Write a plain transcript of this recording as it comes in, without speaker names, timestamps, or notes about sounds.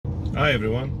Hi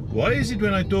everyone. Why is it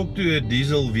when I talk to a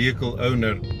diesel vehicle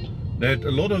owner that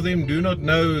a lot of them do not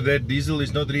know that diesel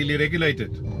is not really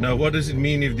regulated? Now, what does it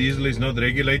mean if diesel is not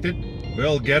regulated?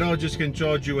 Well, garages can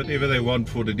charge you whatever they want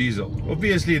for the diesel.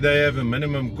 Obviously, they have a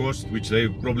minimum cost, which they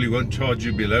probably won't charge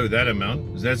you below that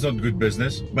amount. So that's not good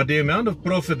business. But the amount of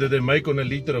profit that they make on a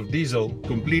litre of diesel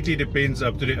completely depends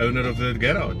up to the owner of the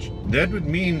garage. That would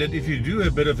mean that if you do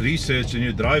a bit of research and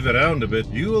you drive around a bit,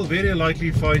 you will very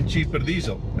likely find cheaper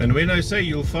diesel. And when I say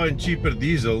you'll find cheaper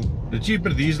diesel, the cheaper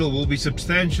diesel will be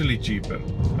substantially cheaper.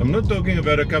 I'm not talking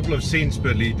about a couple of cents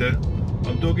per litre.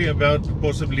 I'm talking about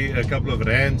possibly a couple of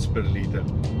rands per litre.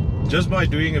 Just by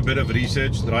doing a bit of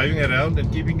research, driving around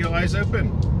and keeping your eyes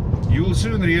open, you will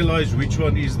soon realize which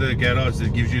one is the garage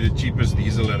that gives you the cheapest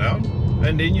diesel around,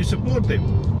 and then you support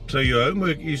them. So your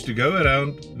homework is to go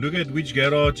around, look at which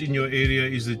garage in your area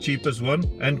is the cheapest one,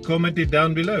 and comment it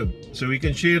down below so we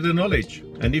can share the knowledge.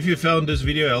 And if you found this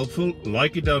video helpful,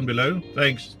 like it down below.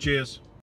 Thanks. Cheers.